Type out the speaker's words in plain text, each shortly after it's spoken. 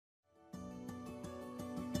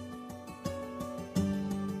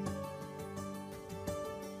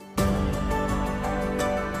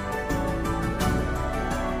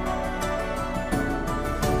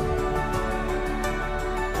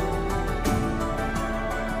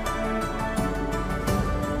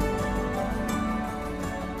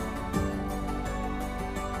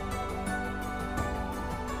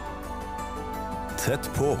Tett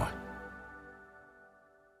på.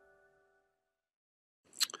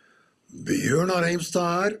 Bjørnar Heimstad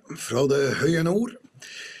her, fra det høye nord.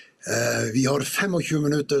 Vi har 25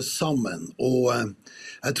 minutter sammen, og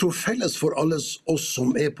jeg tror felles for alle oss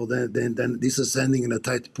som på disse sendingene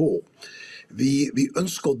tett på. Vi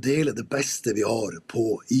ønsker å dele det beste vi har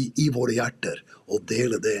i våre hjerter, og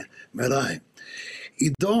dele det med deg.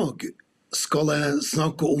 I dag skal jeg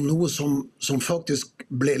snakke om noe som faktisk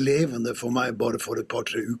ble levende for meg bare for et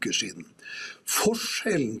par-tre uker siden.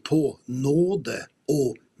 Forskjellen på nåde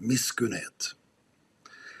og miskunnhet.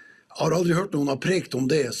 Jeg har aldri hørt noen ha prekt om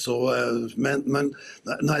det, men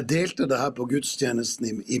når jeg delte det her på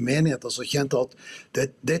gudstjenesten i menigheten, så kjente jeg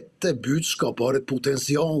at dette budskapet har et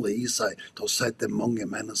potensial i seg til å sette mange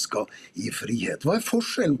mennesker i frihet. Hva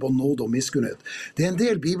forskjellen på nåde og miskunnhet? Det en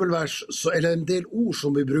del bibelvers, eller en del ord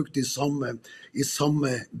som blir brukt i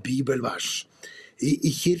samme bibelvers.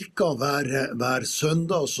 I kirka hver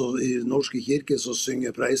søndag, så i norske kirke, så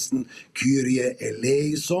synger presten Kyrie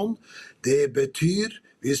eleison. Det betyr,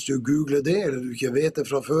 hvis du googler det, eller du ikke vet det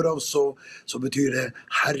fra før av, så betyr det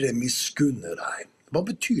Herre miskunner deg. Hva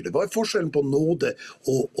betyr det? Hva forskjellen på nåde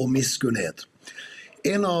og miskunnhet?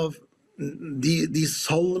 En av de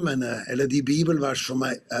salmene, eller de bibelvers som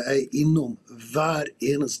jeg innom hver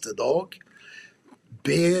eneste dag,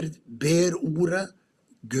 ber ordet,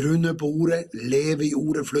 grunne på ordet, leve i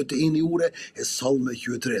ordet, flytte inn i ordet, salme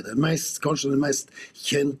 23. Kanskje den mest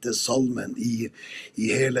kjente salmen i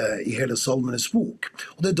hele salmenes bok.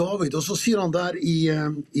 Og det David, og så sier han der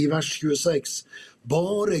i vers 26,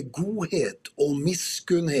 bare godhet og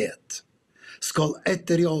miskunnhet skal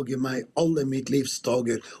etterjage meg alle mitt livs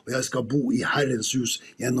dager, og jeg skal bo i Herrens hus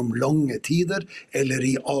gjennom lange tider, eller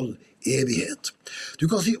i all evighet. Du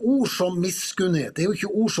kan si ord som miskunnhet. Det jo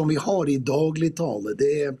ikke ord som vi har i dagligtale.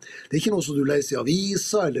 Det ikke noe som du leser i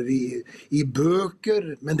aviser eller i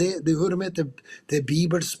bøker, men det hører med til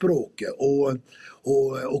bibelspråket,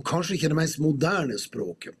 og kanskje ikke det mest moderne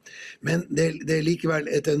språket. Men det likevel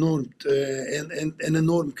en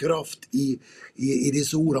enorm kraft i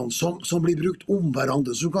disse ordene som blir brukt om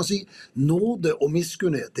hverandre. Så du kan si nåde og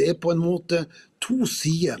miskunnhet. Det på en måte to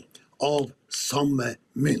sider av samme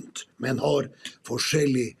mynt, men har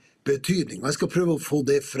forskjellig betydning. Jeg skal prøve å få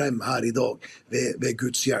det frem her i dag ved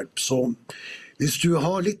Guds hjelp. Så hvis du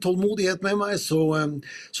har litt tålmodighet med meg, så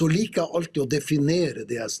liker jeg alltid å definere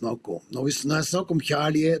det jeg snakker om. Når jeg snakker om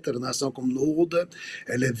kjærlighet, eller når jeg snakker om nåde,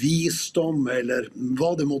 eller visdom, eller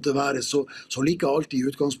hva det måtte være, så liker jeg alltid i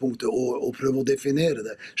utgangspunktet å prøve å definere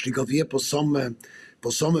det, slik at vi på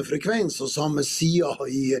samme frekvens og samme sida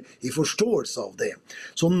i forståelse av det.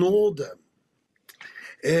 Så nåde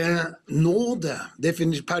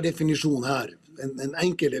per definisjon her, en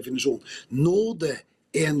enkel definisjon. Nåde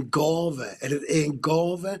en gave, eller en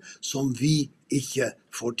gave som vi ikke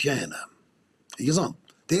fortjener. Ikke sant?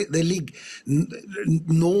 Det ligger,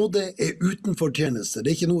 nåde uten fortjeneste.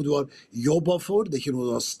 Det ikke noe du har jobbet for, det ikke noe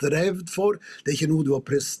du har strevd for, det ikke noe du har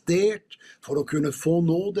prestert for å kunne få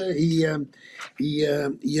nåde.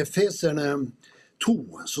 I Efeserne 2,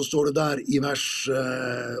 så står det der i vers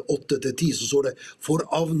 8-10, så står det, for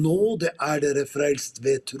av nåde dere frelst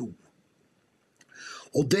ved tro.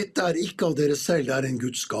 Og dette ikke av dere selv, det en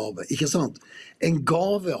Guds gave, ikke sant? En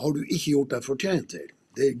gave har du ikke gjort deg fortjent til.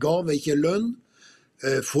 Det gave ikke lønn.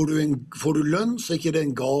 Får du lønn, så ikke det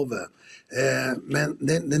en gave. Men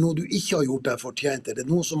det noe du ikke har gjort deg fortjent til. Det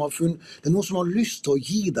noen som har lyst til å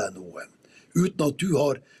gi deg noe, uten at du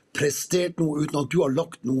har prestert noe, uten at du har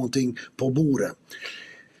lagt noen ting på bordet.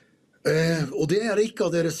 Og det ikke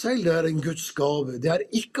av dere selv, det en Guds gave. Det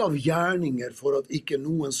ikke av gjerninger for at ikke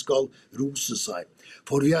noen skal rose seg.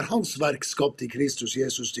 For vi hans verk skapt i Kristus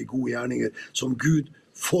Jesus til gode gjerninger, som Gud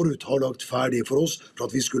forut har lagt ferdige for oss, for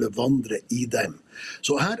at vi skulle vandre i dem.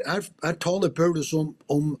 Så her taler Paulus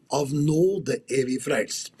om av nåde vi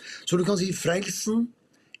frelst. Så du kan si frelsen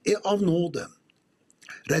av nåde.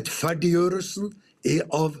 Rettferdiggjørelsen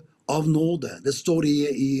av nåde. Det står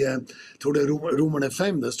i tror det Romerne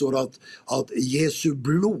 5, det står at Jesu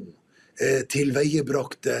blod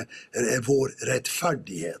tilveiebrakte vår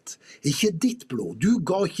rettferdighet. Ikke ditt blod. Du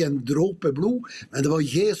ga ikke en dråpe blod, men det var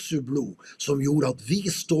Jesu blod som gjorde at vi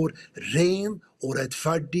står ren og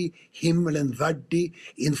rettferdig, himmelen verdig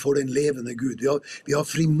innenfor den levende Gud. Vi har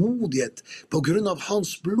frimodighet. På grunn av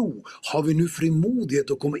hans blod har vi nå frimodighet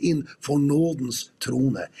til å komme inn for nådens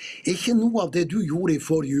trone. Ikke noe av det du gjorde i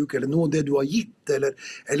forrige uke, eller noe av det du har gitt, eller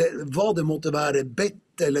hva det måtte være, bedt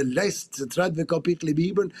eller lest 30 kapittel i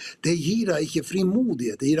Bibelen, det gir deg ikke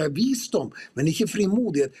frimodighet, det gir deg visdom, men ikke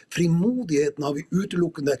frimodighet. Frimodigheten har vi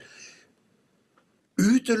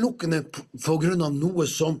utelukkende på grunn av noe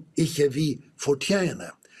som ikke vi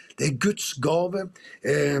fortjener. Det Guds gave,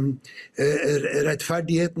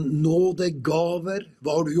 rettferdigheten, nådegaver.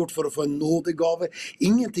 Hva har du gjort for å få en nådegave?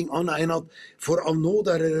 Ingenting annet enn at for av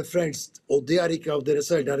nåde dere frelst, og det ikke av dere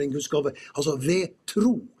selv, det en Guds gave. Altså ved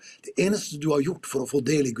tro. Det eneste du har gjort for å få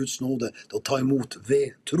del i Guds nåde, det å ta imot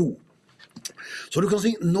ved tro. Så du kan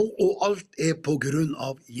si, nå og alt på grunn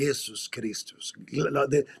av Jesus Kristus.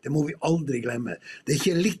 Det må vi aldri glemme. Det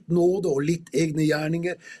ikke litt nåde og litt egne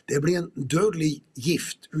gjerninger. Det blir en dødelig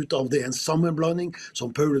gift ut av det, en sammenblanding,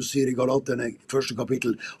 som Paulus sier i Galaterne, første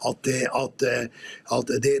kapittel, at det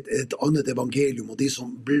et annet evangelium, og de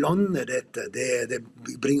som blander dette, det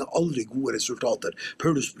bringer aldri gode resultater.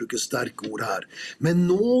 Paulus bruker sterke ord her. Men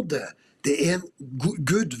nåde, det en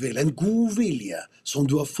goodwill, en godvilje som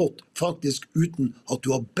du har fått faktisk uten at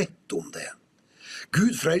du har bedt om det.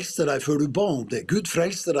 Gud frelste deg før du ba om det. Gud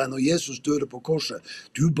frelste deg når Jesus døde på korset.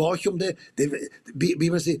 Du ba ikke om det.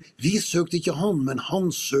 Bibelen sier, vi søkte ikke han, men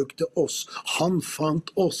han søkte oss. Han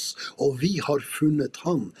fant oss, og vi har funnet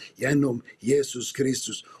han gjennom Jesus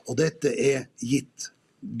Kristus. Og dette gitt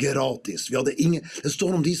gratis. Det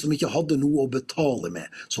står om de som ikke hadde noe å betale med,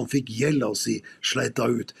 som fikk gjelda si sletta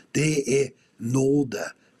ut. Det nåde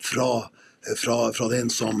fra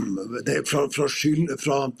den som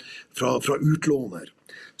fra utlåner.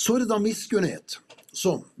 Så det da miskunnhet.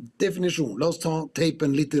 Så, definisjon. La oss ta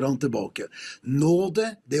teipen litt tilbake.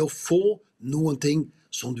 Nåde, det å få noen ting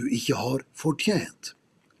som du ikke har fortjent.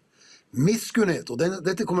 Miskunnhet, og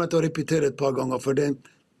dette kommer jeg til å repetere et par ganger, for det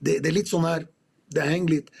litt sånn her, det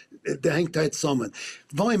henger teit sammen.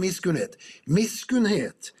 Hva miskunnhet?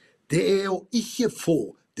 Miskunnhet, det å ikke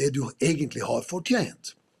få det du egentlig har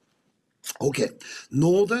fortjent. Ok,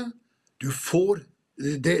 nåde, du får,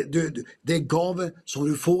 det gave som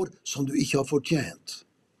du får som du ikke har fortjent.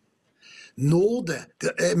 Nåde,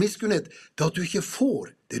 miskunnhet, det at du ikke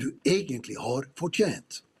får det du egentlig har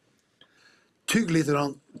fortjent. Tygg litt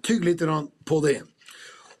på det.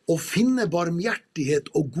 Å finne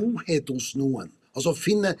barmhjertighet og godhet hos noen, altså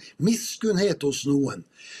finne miskunnhet hos noen,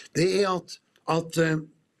 det at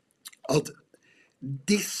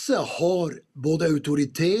disse har både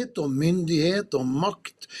autoritet og myndighet og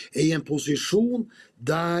makt i en posisjon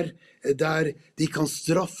der de kan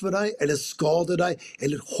straffe deg, eller skade deg,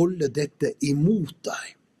 eller holde dette imot deg.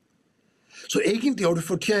 Så egentlig har du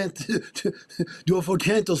har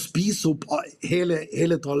fortjent å spise opp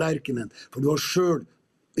hele tallerkenen, for du har selv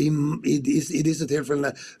i disse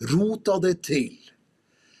tilfellene rota det til.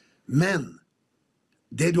 Men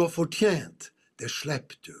det du har fortjent, det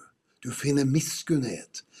slipper du. Du finner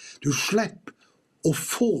miskunnhet. Du slipper å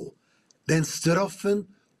få den straffen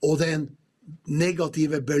og den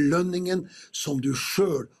negative belønningen som du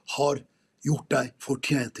selv har gjort deg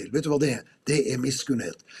fortjent til. Vet du hva det er? Det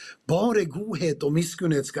miskunnhet. Bare godhet og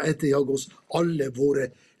miskunnhet skal etterjage oss alle våre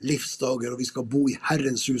livsdager, og vi skal bo i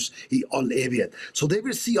Herrens hus i all evighet. Så det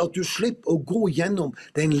vil si at du slipper å gå gjennom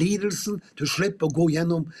den lidelsen, du slipper å gå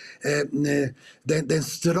gjennom den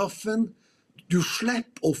straffen, du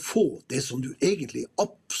slipper å få det som du egentlig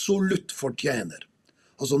absolutt fortjener.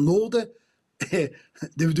 Altså nåde,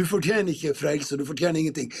 du fortjener ikke frelse, du fortjener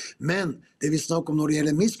ingenting. Men det vi snakker om når det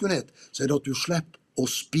gjelder miskunnhet, så det at du slipper å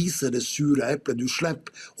spise det sure eplet, du slipper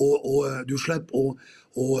å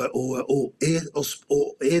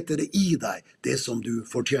ete det i deg, det som du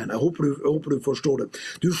fortjener. Jeg håper du forstår det.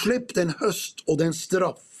 Du slipper den høst og den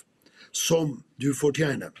straff som du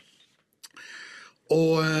fortjener.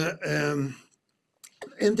 Og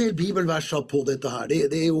en del bibelverser på dette her,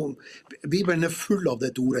 Bibelen full av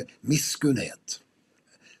dette ordet miskunnhet.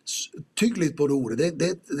 Tygg litt på det ordet,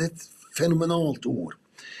 det et fenomenalt ord.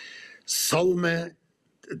 Salme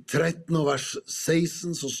 13 og vers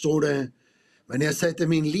 16 så står det, men jeg setter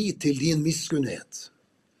min lit til din miskunnhet.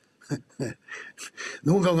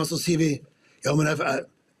 Noen ganger så sier vi, ja, men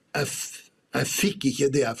jeg fikk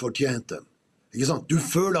ikke det jeg fortjente. Ikke sant? Du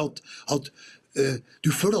føler at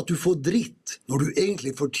du får dritt når du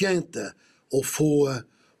egentlig fortjente å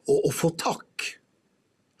få takk.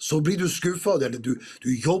 Så blir du skuffet, eller du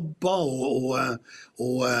jobber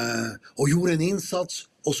og gjorde en innsats,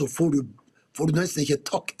 og så får du nesten ikke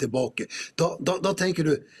takk tilbake. Da tenker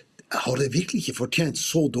du, har det virkelig ikke fortjent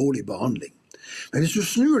så dårlig behandling? Men hvis du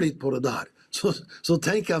snur litt på det der, så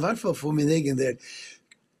tenker jeg i hvert fall for min egen del,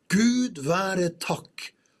 Gud være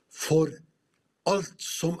takk for alt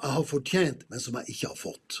som jeg har fortjent, men som jeg ikke har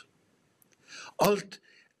fått. Alt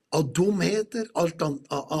av dumheter, alt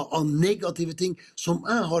av negative ting som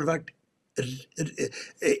jeg har vært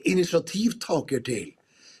initiativtaker til.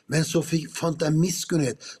 Men så fant jeg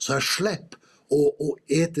miskunnhet, så jeg slipper og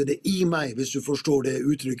ete det i meg, hvis du forstår det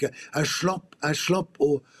uttrykket. Jeg slapp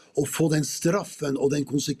å få den straffen og den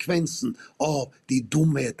konsekvensen av de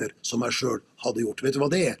dumheter som jeg selv hadde gjort. Vet du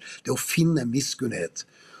hva det er? Det er å finne miskunnhet.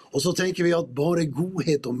 Og så tenker vi at bare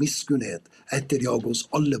godhet og miskunnhet etterjager oss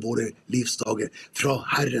alle våre livsdager fra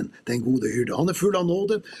Herren, den gode hyrde. Han er full av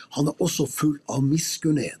nåde, han er også full av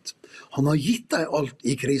miskunnhet. Han har gitt deg alt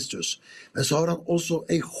i Kristus, men så har han også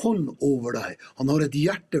en hånd over deg. Han har et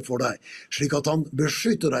hjerte for deg, slik at han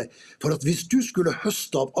beskytter deg. For at hvis du skulle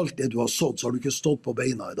høste av alt det du har sådd, så har du ikke stått på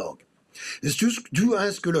beina i dag. Hvis du og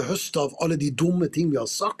jeg skulle høste av alle de dumme ting vi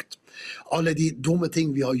har sagt, alle de dumme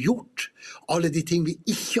ting vi har gjort, alle de ting vi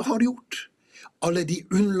ikke har gjort, alle de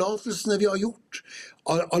unnlatelsene vi har gjort,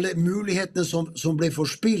 alle mulighetene som ble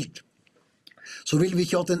forspilt, så vil vi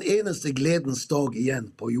ikke ha en eneste gledens dag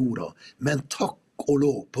igjen på jorda. Men takk og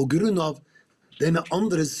lov, på grunn av denne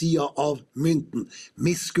andre siden av mynten,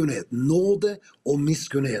 miskunnhet, nåde og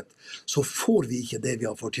miskunnhet, så får vi ikke det vi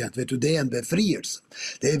har fortjent. Vet du, det er en befrielse.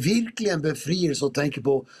 Det er virkelig en befrielse å tenke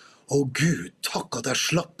på, å Gud, takk at jeg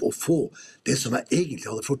slapp å få det som jeg egentlig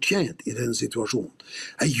hadde fortjent i denne situasjonen.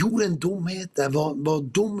 Jeg gjorde en dumhet, jeg var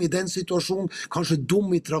dum i den situasjonen, kanskje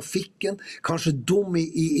dum i trafikken, kanskje dum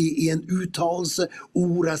i en uttalelse,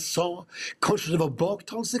 ord jeg sa, kanskje det var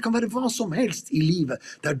baktalelse, det kan være hva som helst i livet,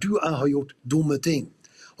 der du og jeg har gjort dumme ting.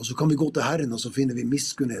 Og så kan vi gå til Herren, og så finner vi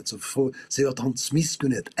miskunnhet, så ser vi at hans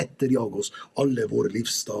miskunnhet etterjager oss alle våre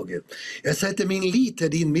livsdager. Jeg setter min lit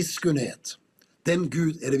til din miskunnhet. Den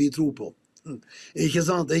Gud er det vi tror på. Ikke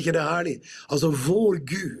sant? Er ikke det herlig? Altså, vår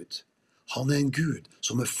Gud, han er en Gud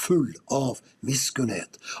som er full av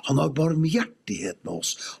miskunnhet. Han har barmhjertighet med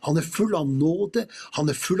oss. Han er full av nåde, han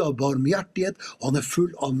er full av barmhjertighet, og han er full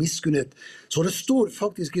av miskunnhet. Så det står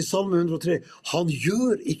faktisk i Salme 103, han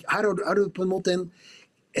gjør ikke, her er du på en måte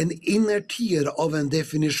en innertier av en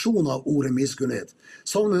definisjon av ordet miskunnhet.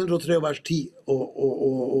 Salme 103, vers 10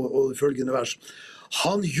 og følgende vers.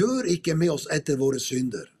 Han gjør ikke med oss etter våre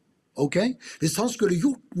synder. Ok? Hvis han skulle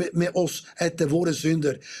gjort med oss etter våre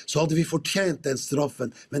synder, så hadde vi fortjent den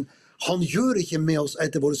straffen. Men han gjør ikke med oss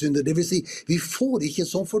etter våre synder. Det vil si, vi får ikke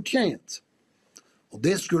som fortjent. Og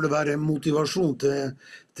det skulle være motivasjon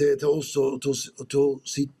til oss til å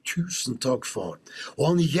si tusen takk, far. Og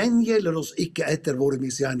han gjengjelder oss ikke etter våre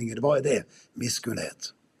misgjerninger. Hva er det?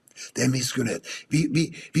 Miskunnhet. Det er miskunnhet.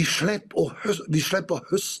 Vi slipper å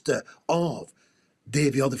høste av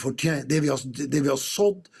det vi hadde fortjent, det vi har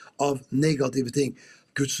sådd av negative ting.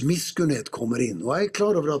 Guds miskunnhet kommer inn. Og jeg er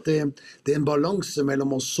klar over at det er en balanse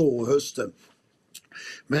mellom å så og høste.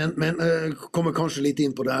 Men kommer kanskje litt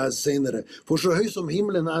inn på det her senere. For så høy som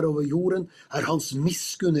himmelen er over jorden, er hans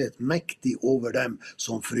miskunnhet mektig over dem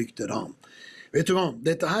som frykter ham. Vet du hva?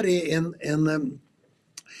 Dette her er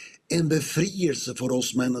en befrielse for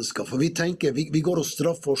oss mennesker. For vi tenker, vi går og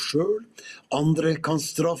straffer oss selv. Andre kan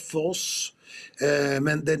straffe oss.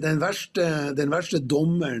 Men den verste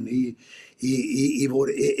dommeren i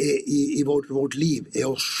vårt liv er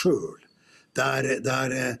oss selv.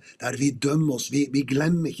 Der vi dømmer oss, vi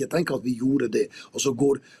glemmer ikke, tenk at vi gjorde det, og så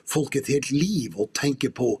går folk et helt liv og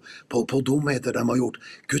tenker på dumheter de har gjort.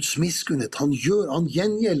 Guds miskunnhet, han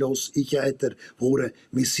gjengjelder oss ikke etter våre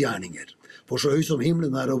misgjerninger. For så høy som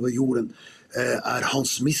himmelen er over jorden, er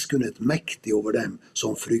hans miskunnhet mektig over dem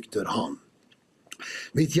som frykter han.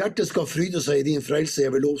 Mitt hjerte skal fryde seg i din frelse,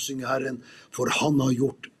 jeg vil lovsynge Herren, for han har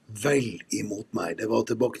gjort vel imot meg. Det var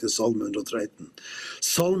tilbake til Salme 113.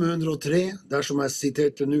 Salme 103, der som jeg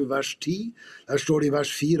siterte nå, vers 10, der står det i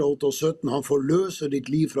vers 4, 8 og 17, han forløser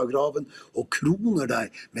ditt liv fra graven og kroner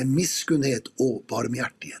deg med miskunnhet og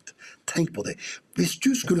barmhjertighet. Tenk på det. Hvis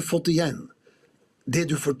du skulle fått igjen det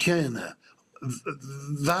du fortjener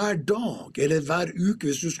hver dag eller hver uke,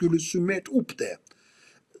 hvis du skulle summert opp det,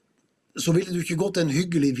 så ville du ikke gått en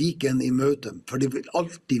hyggelig weekend i møte, for det vil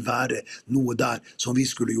alltid være noe der som vi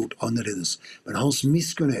skulle gjort annerledes. Men hans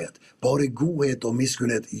miskunnhet, bare godhet og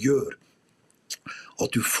miskunnhet gjør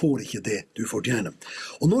at du får ikke det du fortjener.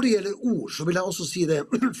 Og når det gjelder ord, så vil jeg også si det,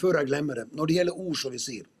 før jeg glemmer det, når det gjelder ord som vi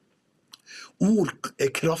sier, ord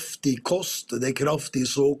er kraftig kost, det er kraftig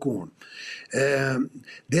såkorn.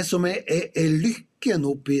 Det som er lykken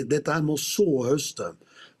oppi dette her med å så og høste,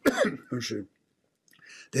 unnskyld,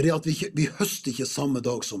 det er at vi høster ikke samme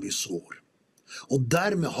dag som vi sår. Og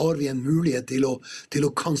dermed har vi en mulighet til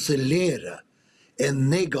å kansellere en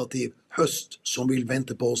negativ høst som vil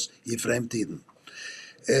vente på oss i fremtiden.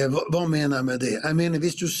 Hva mener jeg med det? Jeg mener,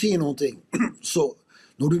 hvis du sier noen ting, så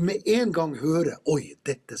når du med en gang hører, oi,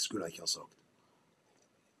 dette skulle jeg ikke ha sagt.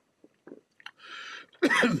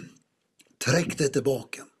 Trekk det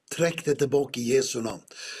tilbake. Trekk det tilbake i Jesu navn.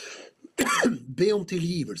 Be om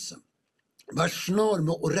tilgivelse. Vær snar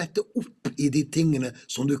med å rette opp i de tingene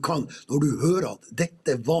som du kan, når du hører at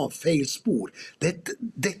dette var feil spor.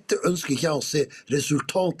 Dette ønsker ikke jeg å se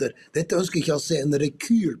resultater, dette ønsker ikke jeg å se en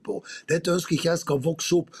rekyl på, dette ønsker ikke jeg skal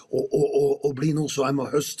vokse opp og bli noe som jeg må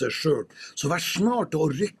høste selv. Så vær snar til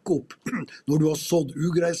å rykke opp når du har sådd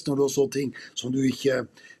ugress, når du har sådd ting som du ikke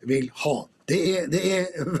vil ha. Det er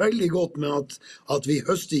veldig godt med at vi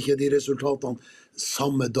høster ikke de resultatene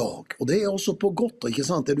samme dag. Og det er også på godt, ikke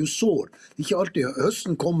sant? Det du sår. Ikke alltid,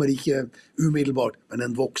 høsten kommer ikke umiddelbart, men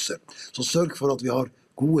den vokser. Så sørg for at vi har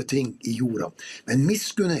gode ting i jorda. Men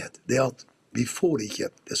miskunnhet, det er at vi får ikke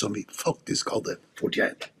det som vi faktisk hadde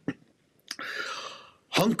fortjent.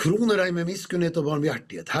 Han kroner deg med miskunnhet og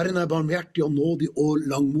barmhjertighet. Herren er barmhjertig og nådig og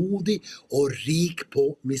langmodig og rik på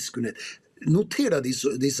miskunnhet. Noter deg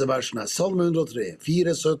disse versene. Salme 103,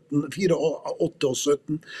 4, 8 og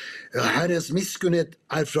 17. Herrens miskunnhet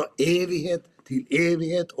er fra evighet til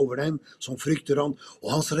evighet over dem som frykter han, og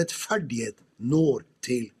hans rettferdighet når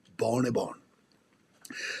til barnebarn.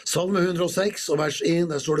 Salme 106 og vers 1,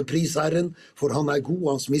 der står det: Pris Herren, for han er god,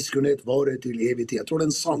 hans miskunnhet varer til evig tid. Jeg tror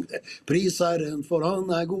den sang det. Pris Herren, for han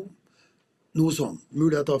er god. Noe sånn,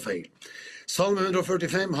 mulig jeg tar feil. Salme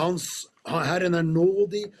 145, Herren er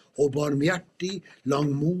nådig og barmhjertig,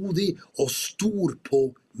 langmodig og stor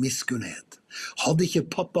på miskunnhet. Hadde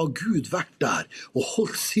ikke pappa Gud vært der og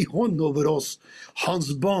holdt sin hånd over oss,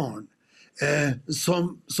 hans barn,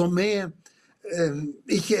 som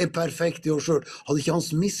ikke er perfekt i oss selv, hadde ikke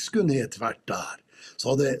hans miskunnhet vært der,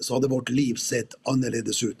 så hadde vårt liv sett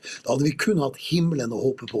annerledes ut. Da hadde vi kun hatt himmelen å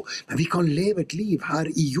håpe på. Men vi kan leve et liv her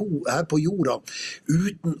på jorda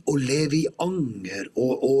uten å leve i anger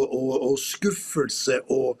og skuffelse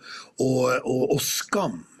og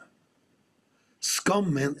skam.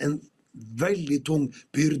 Skam er en veldig tung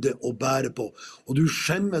byrde å bære på. Og du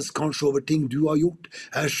skjemmes kanskje over ting du har gjort.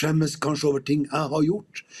 Jeg skjemmes kanskje over ting jeg har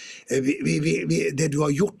gjort. Det du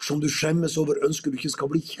har gjort som du skjemmes over, ønsker du ikke skal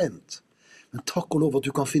bli kjent. Men takk og lov at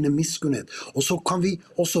du kan finne miskunnhet. Og så kan vi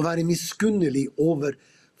også være miskunnelige over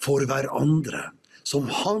for hverandre, som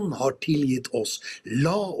han har tilgitt oss.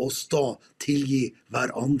 La oss da tilgi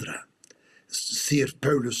hverandre, sier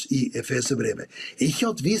Paulus i Efeserbrevet.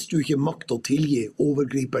 Ikke at hvis du ikke makter å tilgi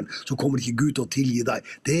overgriperen, så kommer ikke Gud til å tilgi deg.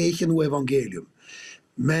 Det er ikke noe evangelium.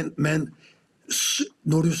 Men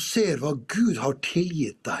når du ser hva Gud har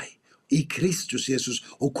tilgitt deg i Kristus Jesus,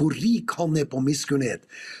 og hvor rik han er på miskunnhet,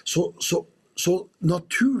 så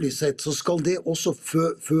naturlig sett så skal det også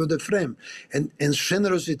føde frem en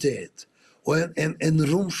generøsitet og en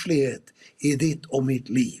romslighet i ditt og mitt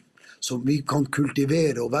liv, som vi kan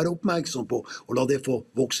kultivere og være oppmerksom på, og la det få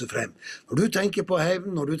vokse frem. Når du tenker på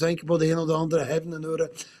hevn, når du tenker på det ene og det andre, hevnen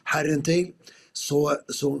hører Herren til, så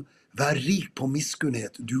vær rik på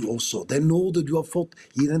miskunnhet du også. Den nåde du har fått,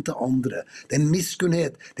 gi den til andre. Den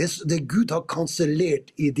miskunnhet, det Gud har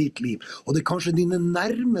kansellert i ditt liv, og det kanskje dine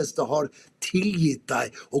nærmeste har tilgitt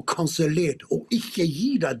deg og kansellert, og ikke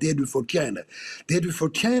gir deg det du fortjener. Det du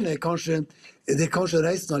fortjener er kanskje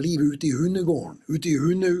resten av livet ute i hundegården, ute i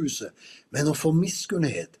hundehuset, men å få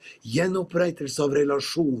miskunnhet, gjenopprettelse av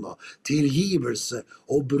relasjoner, tilgivelse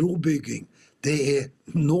og brobygging, det er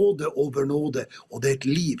nåde over nåde, og det er et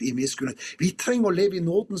liv i miskunnhet. Vi trenger å leve i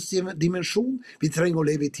nådens dimensjon, vi trenger å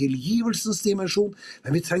leve i tilgivelsens dimensjon,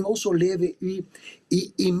 men vi trenger også å leve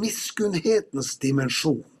i miskunnhetens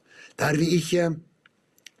dimensjon, der vi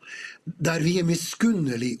er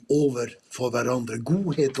miskunnelige over for hverandre.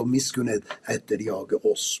 Godhet og miskunnhet etterjager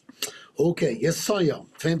oss. Ok, Jesaja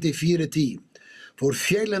 54:10. For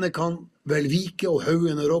fjellene kan vel vike og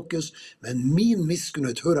haugene rokkes, men min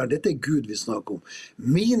miskunnhet, hør her, dette er Gud vi snakker om.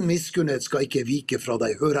 Min miskunnhet skal ikke vike fra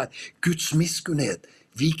deg. Hør her, Guds miskunnhet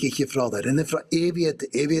viker ikke fra deg. Den er fra evighet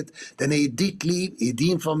til evighet. Den er i ditt liv, i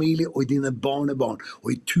din familie og i dine barnebarn,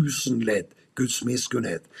 og i 1000 ledd. Guds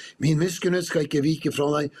miskunnhet. Min miskunnhet skal ikke vike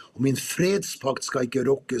fra deg, og min fredspakt skal ikke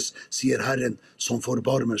rokkes, sier Herren, som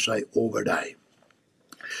forbarmer seg over deg.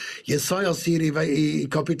 Jesaja sier i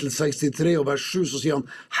kapittel 63 og vers 7, så sier han: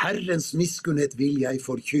 Herrens miskunnhet vil jeg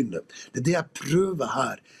forkynne. Det er det jeg prøver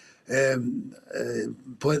her,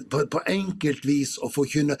 på enkelt vis å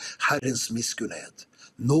forkynne Herrens miskunnhet.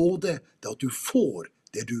 Nåde, det er at du får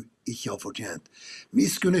det du ikke har fortjent.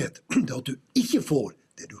 Miskunnhet, det er at du ikke får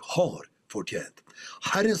det du har fortjent.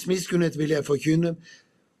 Herrens miskunnhet vil jeg forkynne,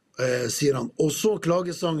 sier han. Og så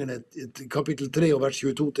klagesangene, kapittel 3 og vers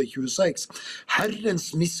 22-26.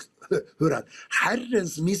 Herrens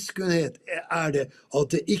miskunnhet er det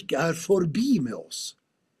at det ikke er forbi med oss.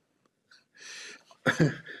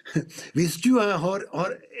 Hvis du har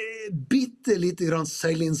bitte litt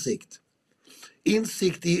selvinnsikt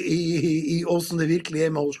innsikt i hvordan det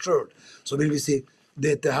virkelig med oss selv, så vil vi si,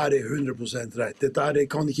 dette her 100% rett. Dette her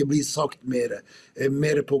kan ikke bli sagt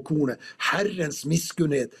mer på kornet. Herrens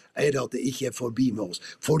miskunnhet det at det ikke forbi med oss.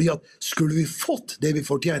 Fordi at skulle vi fått det vi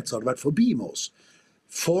fortjent, så hadde det vært forbi med oss.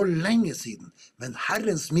 For lenge siden. Men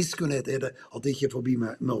Herrens miskunnhet det at det ikke forbi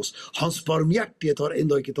med oss. Hans barmhjertighet har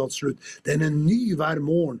enda ikke tatt slutt. Den ny hver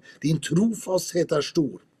morgen. Din trofasthet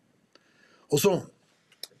stor. Og så,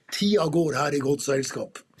 tida går her i godt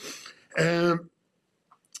selskap.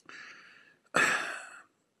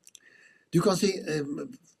 Du kan si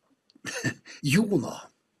Jona.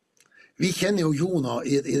 Vi kjenner jo Jona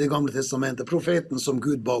i det gamle testamentet, profeten som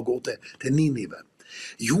Gud ba gå til Ninive.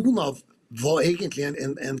 Jona var egentlig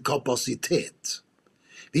en kapasitet.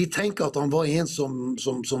 Vi tenker at han var en som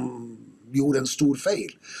gjorde en stor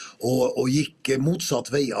feil, og gikk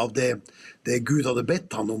motsatt vei av det Gud hadde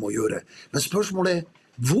bedt han om å gjøre. Men spørsmålet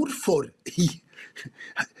hvorfor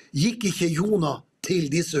gikk ikke Jona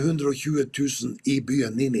til disse 120 000 i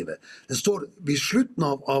byen Ninive? Det står ved slutten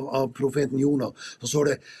av profeten Jona, så står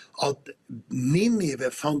det at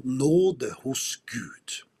Ninive fant nåde hos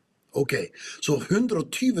Gud. Ok, så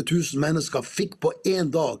 120 000 mennesker fikk på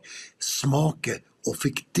en dag smake og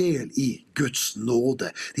fikk del i Guds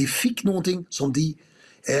nåde. De fikk noe som de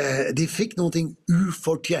fikk noe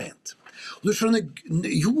ufortjent. Og du skjønner,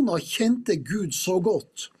 Jona kjente Gud så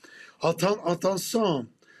godt at han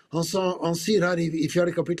sier her i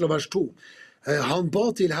 4. kapittel vers 2, han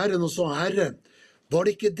ba til Herren og sa, Herre, var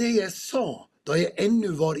det ikke det jeg sa da jeg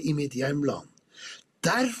ennå var i mitt hjemland?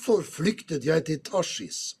 Derfor flyktet jeg til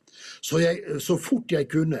Tarsis, så fort jeg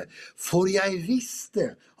kunne, for jeg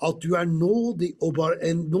visste at du en nådig og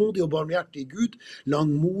barmhjertig Gud,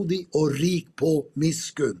 langmodig og rik på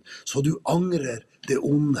miskunn, så du angrer det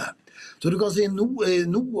onde. Så du kan si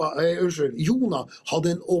Jona hadde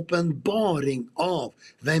en åpenbaring av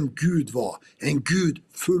hvem Gud var. En Gud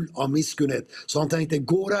full av miskunnhet. Så han tenkte,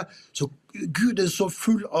 så Gud så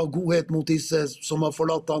full av godhet mot disse som har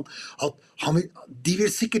forlatt han, at de vil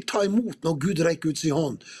sikkert ta imot når Gud rekker ut sin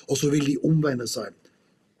hånd, og så vil de omvende seg.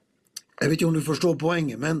 Jeg vet ikke om du forstår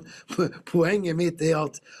poenget, men poenget mitt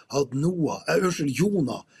at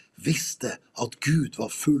Jona visste at Gud var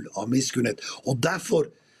full av miskunnhet, og derfor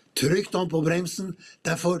trykte han på bremsen,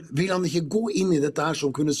 derfor vil han ikke gå inn i dette her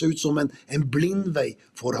som kunne se ut som en blindvei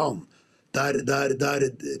for han, der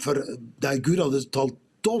Gud hadde talt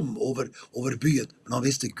dom over byen, men han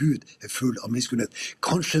visste Gud full av miskunnhet.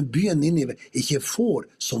 Kanskje byen Ninive ikke får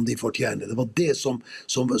som de fortjener. Det var det som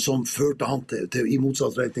førte han til i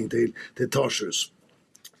motsatt retning til Tarsus.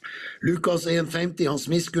 Lukas 1,50, hans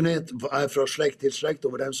miskunnhet fra slekt til slekt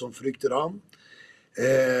over dem som frykter ham.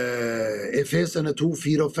 Efeserne 2,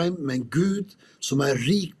 4 og 5, men Gud som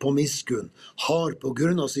rik på miskunn har på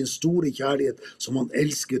grunn av sin store kjærlighet som han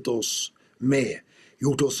elsket oss med,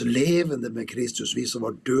 gjort oss levende med Kristus, vi som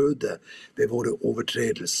var døde ved våre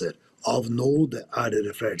overtredelser. Av nåde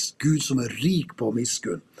dere frelst. Gud som rik på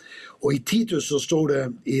miskunn. Og i Titus så står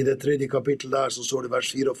det, i det 3. kapittel der, så står det vers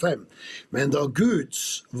 4 og 5, men da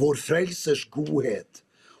Guds, vår frelsers godhet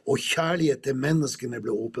og kjærlighet til menneskene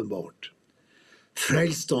ble åpenbart,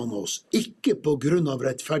 frelste han oss, ikke på grunn av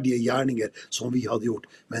rettferdige gjerninger som vi hadde gjort,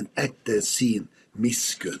 men etter sin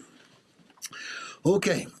miskunn. Ok,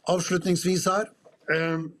 avslutningsvis her.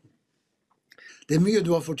 Det mye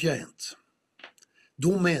du har fortjent.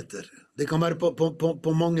 Domheter. Det kan være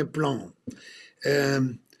på mange plan.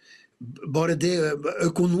 Bare det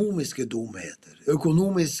økonomiske domheter.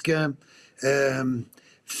 Økonomiske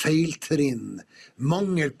feiltrinn.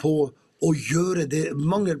 Mangel på å gjøre det,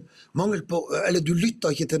 mangel på, eller du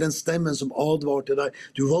lyttet ikke til den stemmen som advarte deg,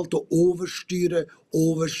 du valgte å overstyre,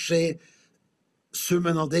 overse,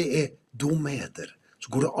 summen av det dumheter. Så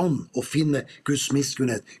går det an å finne Guds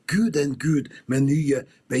miskunnhet. Gud en Gud med nye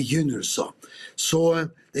begynnelser. Så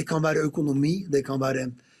det kan være økonomi, det kan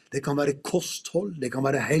være kosthold, det kan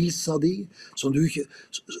være helsa di, som du ikke,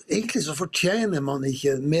 egentlig så fortjener man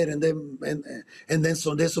ikke mer enn det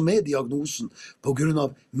som diagnosen, på grunn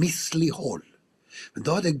av mislighold. Men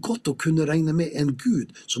da det godt å kunne regne med en Gud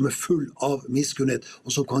som full av miskunnhet,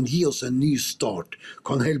 og som kan gi oss en ny start,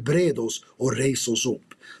 kan helbrede oss og reise oss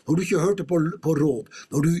opp. Når du ikke hørte på råd,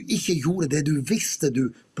 når du ikke gjorde det du visste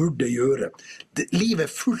du burde gjøre.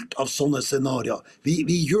 Livet fullt av sånne scenarier.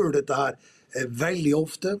 Vi gjør dette her veldig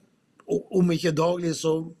ofte, om ikke daglig,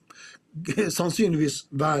 så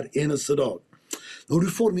sannsynligvis hver eneste dag. Når du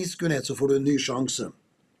får miskunnhet, så får du en ny sjanse.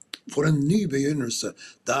 For en ny begynnelse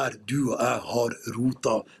der du og jeg har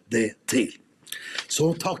rotet det til.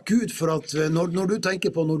 Så takk Gud for at når du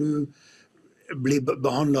tenker på når du blir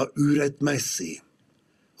behandlet urettmessig,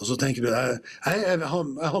 Og så tenker du, jeg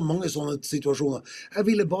har mange sånne situasjoner. Jeg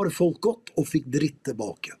ville bare folk godt og fikk dritt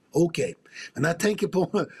tilbake. Ok, men jeg tenker på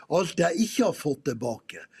alt jeg ikke har fått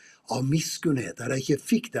tilbake av miskunnhet, der jeg ikke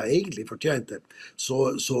fikk det jeg egentlig fortjente,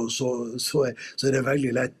 så er det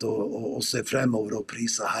veldig lett å se fremover og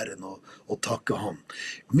prise Herren og takke ham.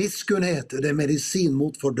 Miskunnhet er det medisin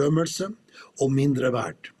mot fordømmelse og mindre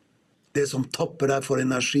verd. Det som tapper deg for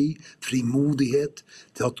energi, frimodighet,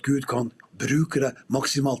 til at Gud kan bruke deg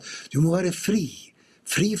maksimalt. Du må være fri.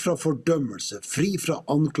 Fri fra fordømmelse, fri fra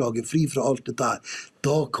anklage, fri fra alt det der.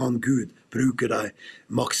 Da kan Gud bruke deg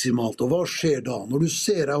maksimalt. Og hva skjer da? Når du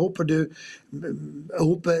ser, jeg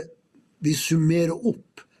håper vi summerer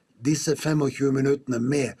opp disse 25 minuttene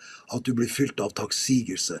med at du blir fylt av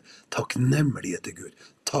takksigelse, takknemlighet til Gud.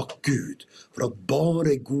 Takk Gud for at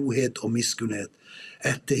bare godhet og miskunnhet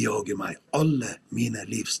etterjager meg alle mine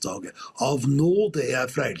livsdager. Av nåde er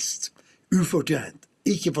jeg frelst, ufortjent,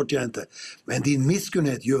 ikke fortjente, men din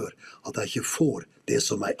miskunnhet gjør at jeg ikke får det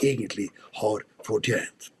som jeg egentlig har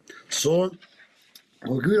fortjent. Så,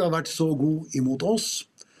 og Gud har vært så god imot oss,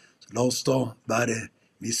 så la oss da være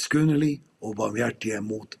miskunnelig og barmhjertige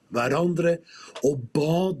mot hverandre, og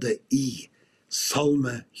bade i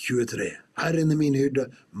Salme 23. Herren er min hyrde,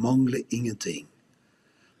 mangler ingenting.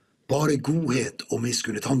 Bare godhet og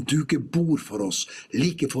miskunnhet. Han duker bord for oss,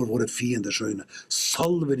 like for våre fienders øyne.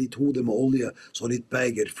 Salve ditt hode med olje, så ditt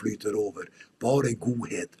beger flyter over. Bare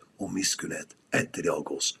godhet og miskunnhet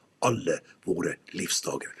etterjag oss alle våre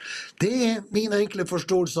livsdager. Det er min enkle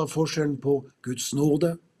forståelse av forskjellen på Guds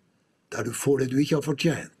nåde, der du får det du ikke har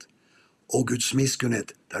fortjent, og Guds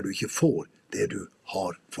miskunnhet, der du ikke får det du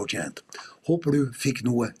har fortjent. Håper du fikk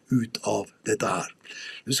noe ut av dette her.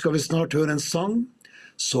 Nå skal vi snart høre en sang,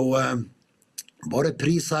 så bare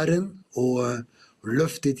pris Herren og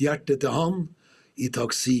løft ditt hjerte til han i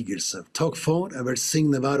takksigelse. Takk far, jeg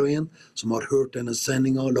velsigner hver og en som har hørt denne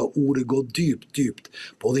sendingen. La ordet gå dypt, dypt,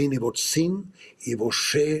 både inn i vårt sinn, i vår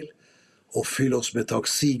sjel, og fylle oss med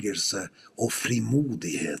takksigelse og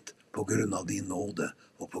frimodighet på grunn av din nåde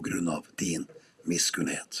og på grunn av din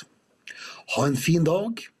miskunnhet. Ha en fin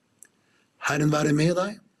dag. Herren være med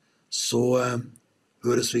deg, så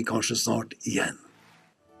høres vi kanskje snart igjen.